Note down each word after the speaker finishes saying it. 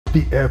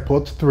The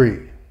AirPods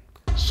 3,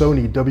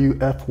 Sony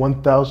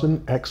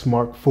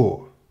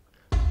WF-1000XM4,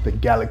 the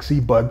Galaxy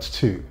Buds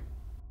 2.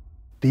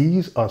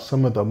 These are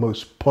some of the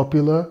most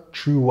popular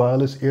true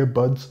wireless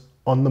earbuds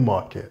on the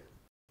market.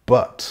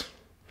 But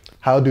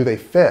how do they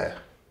fare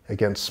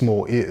against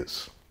small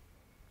ears?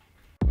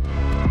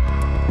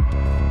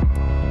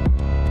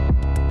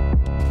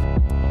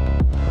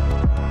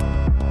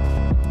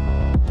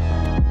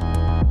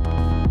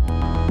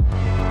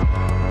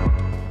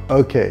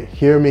 Okay,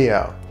 hear me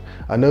out.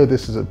 I know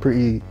this is a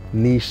pretty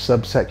niche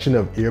subsection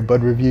of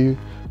earbud review,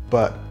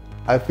 but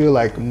I feel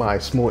like my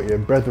small ear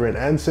brethren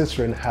and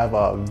sistren have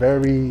our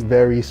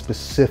very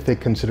specific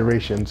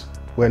considerations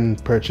when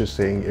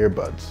purchasing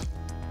earbuds.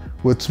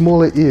 With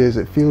smaller ears,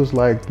 it feels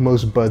like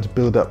most buds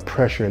build up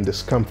pressure and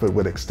discomfort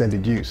with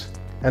extended use,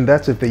 and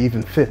that's if they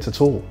even fit at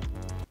all.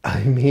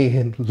 I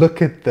mean,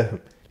 look at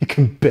them. You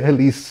can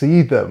barely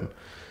see them.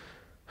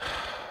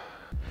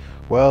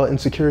 Well,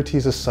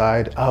 insecurities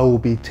aside, I will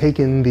be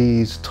taking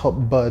these top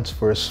buds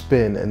for a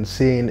spin and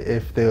seeing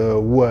if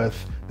they're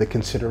worth the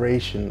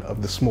consideration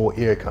of the small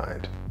ear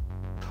kind.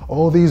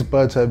 All these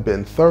buds have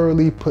been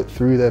thoroughly put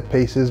through their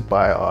paces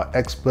by our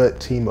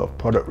expert team of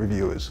product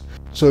reviewers.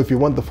 So if you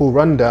want the full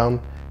rundown,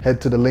 head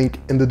to the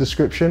link in the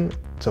description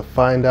to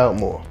find out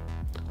more.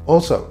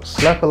 Also,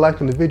 slap a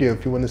like on the video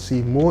if you want to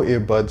see more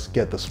earbuds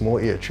get the small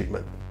ear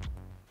treatment.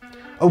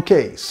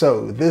 Okay,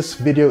 so this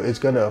video is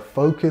gonna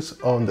focus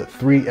on the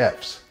 3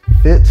 F's: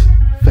 fit,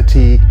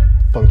 fatigue,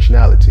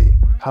 functionality.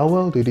 How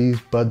well do these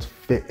buds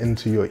fit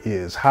into your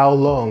ears? How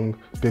long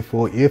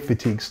before ear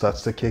fatigue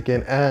starts to kick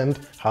in? And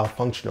how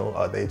functional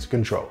are they to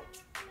control?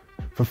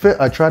 For fit,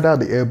 I tried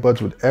out the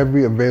earbuds with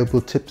every available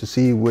tip to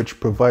see which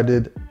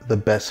provided the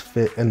best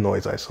fit and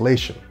noise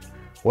isolation.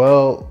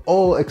 Well,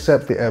 all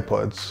except the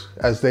AirPods,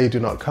 as they do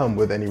not come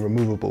with any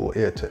removable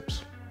ear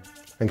tips.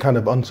 And kind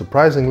of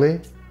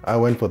unsurprisingly, I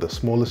went for the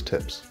smallest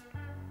tips.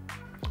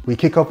 We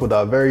kick off with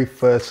our very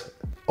first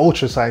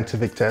ultra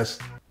scientific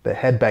test, the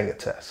headbanger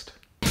test.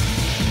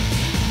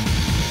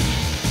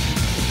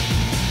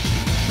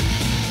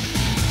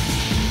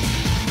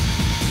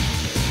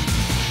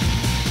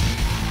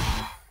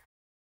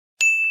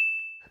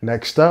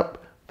 Next up,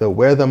 the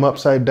wear them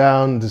upside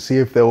down to see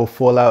if they will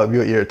fall out of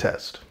your ear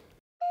test.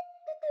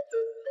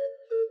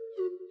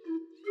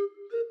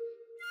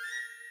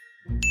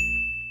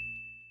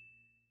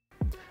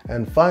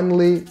 And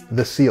finally,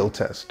 the seal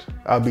test.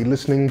 I'll be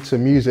listening to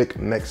music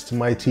next to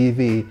my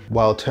TV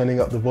while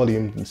turning up the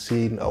volume and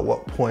seeing at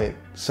what point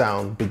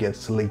sound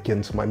begins to link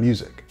into my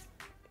music.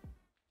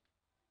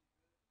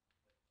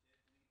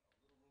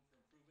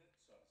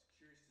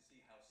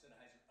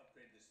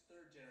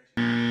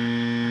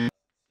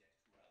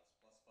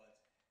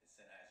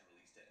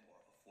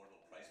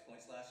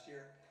 Last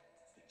year,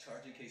 the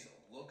charging case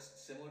looks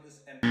similar to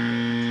this.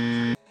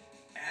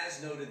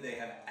 As noted, they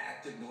have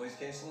active noise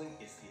canceling.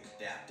 It's the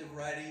adaptive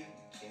variety. You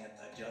can't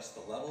adjust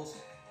the levels.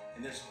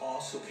 And there's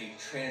also a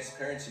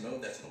transparency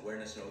mode. That's an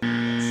awareness mode.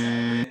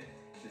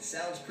 It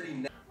sounds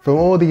pretty. From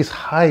all these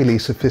highly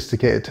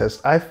sophisticated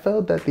tests, I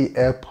felt that the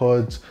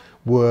AirPods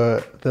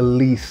were the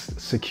least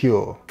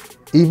secure.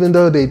 Even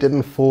though they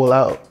didn't fall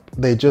out,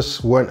 they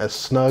just weren't as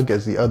snug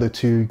as the other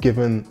two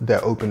given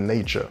their open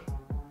nature.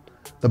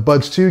 The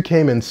Buds 2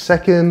 came in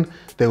second.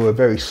 They were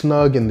very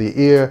snug in the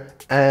ear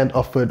and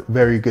offered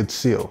very good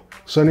seal.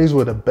 Sony's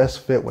were the best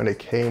fit when it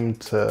came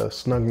to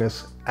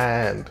snugness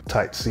and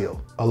tight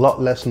seal. A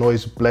lot less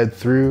noise bled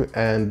through,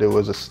 and there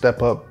was a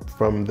step up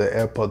from the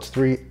AirPods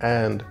 3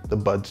 and the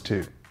Buds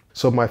 2.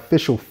 So my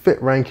official fit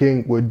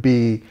ranking would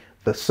be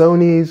the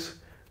Sony's,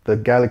 the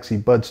Galaxy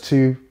Buds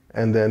 2,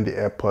 and then the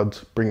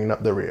AirPods bringing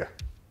up the rear.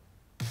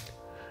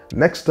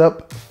 Next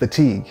up,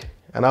 fatigue.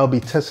 And I'll be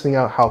testing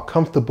out how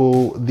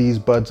comfortable these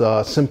buds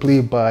are simply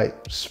by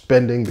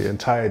spending the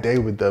entire day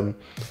with them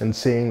and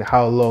seeing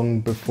how long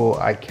before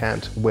I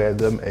can't wear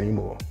them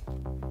anymore.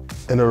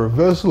 In a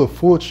reversal of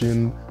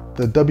fortune,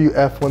 the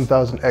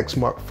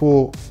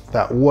WF-1000XM4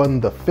 that won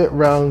the fit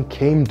round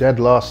came dead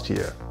last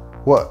year.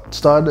 What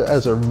started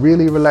as a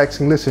really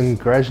relaxing listen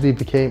gradually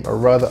became a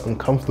rather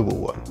uncomfortable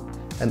one,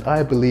 and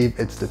I believe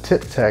it's the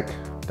tip tech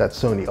that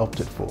Sony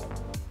opted for.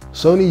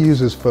 Sony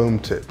uses foam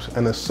tips,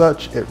 and as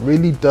such, it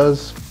really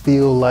does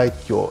feel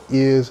like your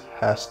ears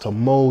has to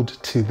mold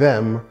to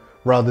them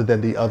rather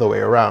than the other way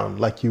around,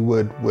 like you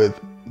would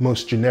with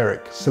most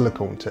generic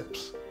silicone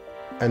tips.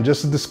 And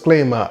just a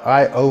disclaimer,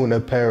 I own a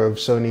pair of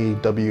Sony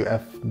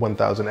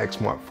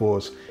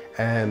WF-1000XM4s,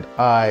 and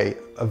I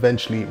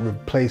eventually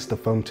replaced the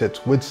foam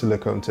tips with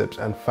silicone tips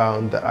and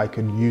found that I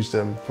could use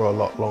them for a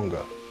lot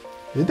longer.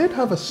 It did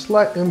have a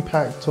slight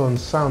impact on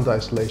sound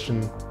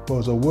isolation, but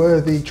was a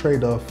worthy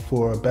trade-off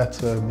for a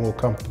better, more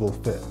comfortable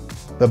fit.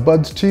 The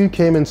Buds 2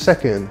 came in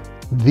second.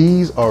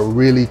 These are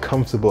really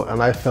comfortable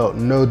and I felt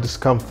no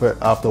discomfort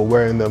after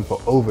wearing them for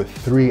over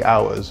 3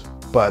 hours,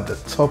 but at the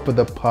top of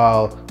the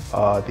pile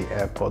are the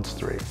AirPods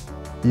 3.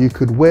 You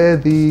could wear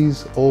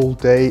these all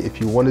day if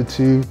you wanted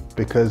to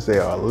because they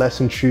are less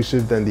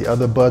intrusive than the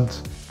other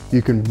buds.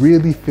 You can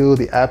really feel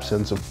the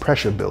absence of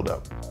pressure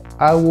buildup.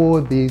 I wore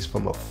these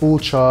from a full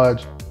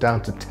charge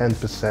down to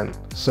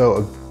 10%.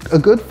 So a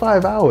good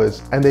 5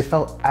 hours, and they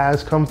felt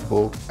as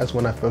comfortable as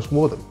when I first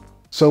wore them.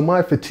 So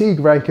my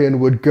fatigue ranking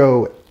would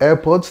go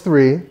AirPods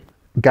 3,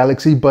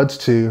 Galaxy Buds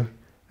 2,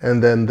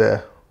 and then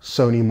the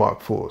Sony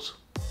Mark IVs.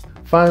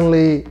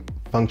 Finally,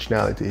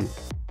 functionality.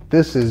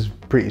 This is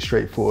pretty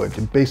straightforward.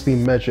 It basically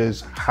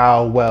measures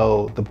how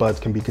well the buds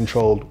can be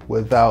controlled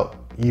without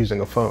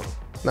using a phone.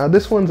 Now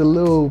this one's a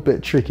little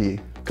bit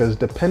tricky because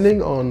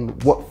depending on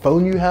what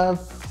phone you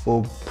have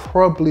will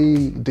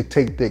probably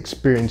dictate the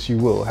experience you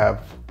will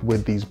have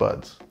with these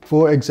buds.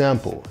 For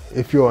example,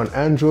 if you're on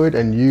Android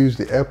and use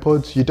the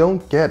AirPods, you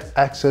don't get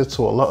access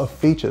to a lot of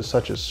features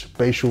such as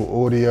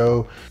spatial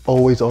audio,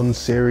 always on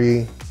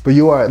Siri, but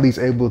you are at least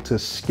able to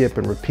skip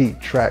and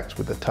repeat tracks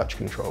with the touch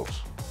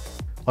controls.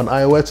 On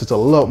iOS, it's a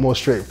lot more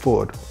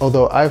straightforward,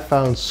 although I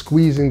found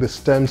squeezing the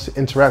stems to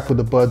interact with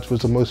the buds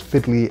was the most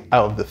fiddly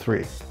out of the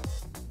three.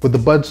 With the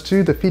Buds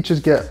 2, the features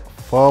get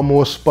far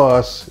more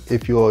sparse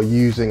if you're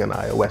using an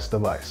iOS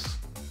device.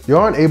 You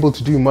aren't able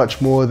to do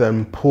much more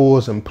than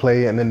pause and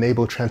play and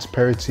enable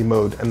transparency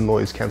mode and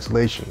noise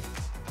cancellation.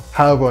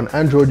 However, on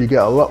Android, you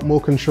get a lot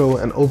more control,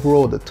 and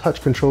overall the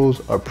touch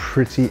controls are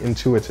pretty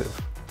intuitive.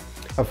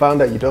 I found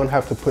that you don't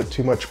have to put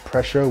too much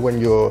pressure when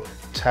you're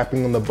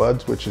tapping on the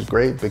buds, which is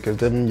great because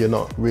then you're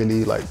not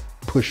really like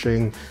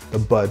pushing the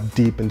bud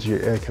deep into your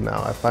ear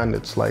canal. I find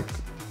it's like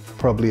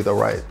probably the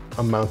right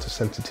amount of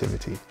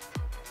sensitivity.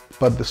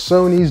 But the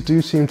Sonys do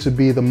seem to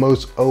be the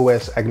most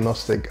OS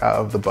agnostic out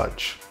of the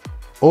bunch.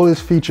 All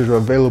its features are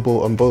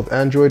available on both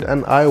Android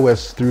and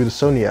iOS through the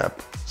Sony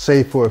app,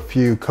 save for a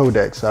few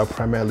codecs that are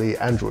primarily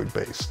Android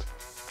based.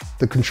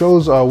 The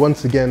controls are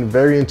once again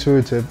very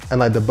intuitive,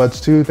 and like the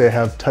Buds 2, they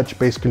have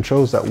touch-based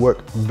controls that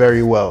work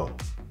very well.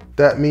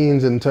 That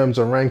means in terms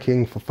of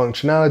ranking for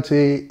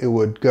functionality, it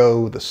would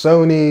go the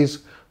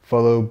Sonys,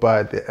 followed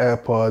by the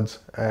AirPods,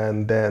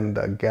 and then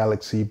the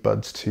Galaxy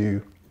Buds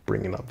 2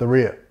 bringing up the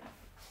rear.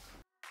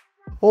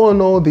 All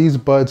in all, these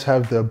buds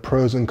have their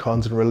pros and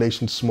cons in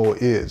relation to small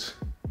ears.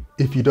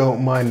 If you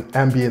don't mind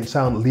ambient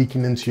sound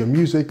leaking into your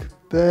music,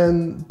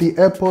 then the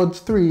AirPods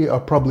 3 are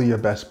probably your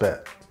best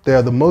bet. They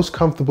are the most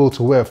comfortable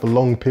to wear for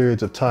long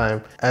periods of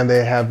time, and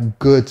they have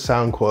good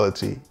sound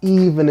quality,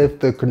 even if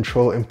the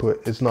control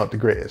input is not the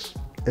greatest,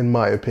 in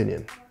my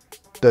opinion.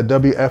 The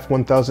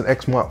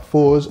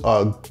WF-1000XM4s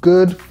are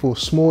good for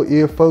small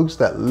ear folks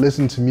that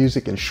listen to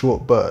music in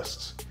short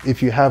bursts.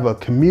 If you have a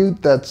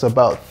commute that's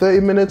about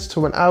 30 minutes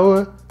to an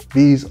hour,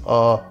 these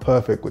are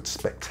perfect with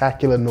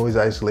spectacular noise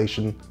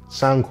isolation,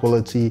 sound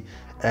quality,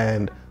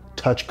 and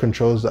touch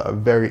controls that are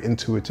very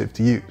intuitive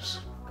to use.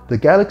 The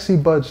Galaxy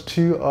Buds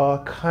 2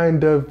 are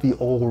kind of the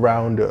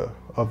all-rounder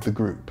of the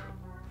group,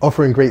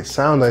 offering great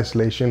sound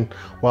isolation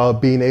while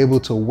being able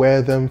to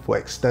wear them for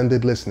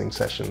extended listening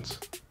sessions.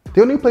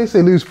 The only place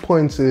they lose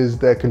points is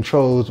their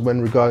controls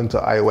when regarding to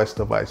iOS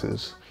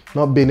devices.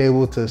 Not being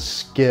able to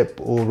skip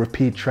or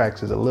repeat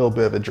tracks is a little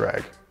bit of a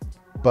drag.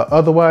 But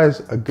otherwise,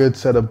 a good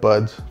set of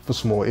buds for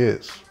small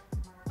ears.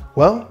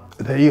 Well,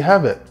 there you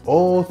have it.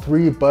 All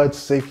three buds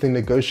safely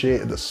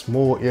negotiated the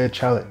small ear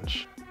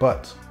challenge.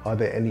 But are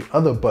there any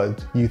other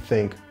buds you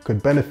think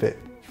could benefit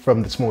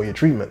from the small ear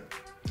treatment?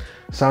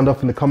 Sound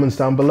off in the comments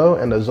down below,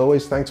 and as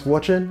always, thanks for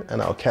watching,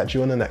 and I'll catch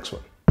you on the next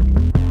one.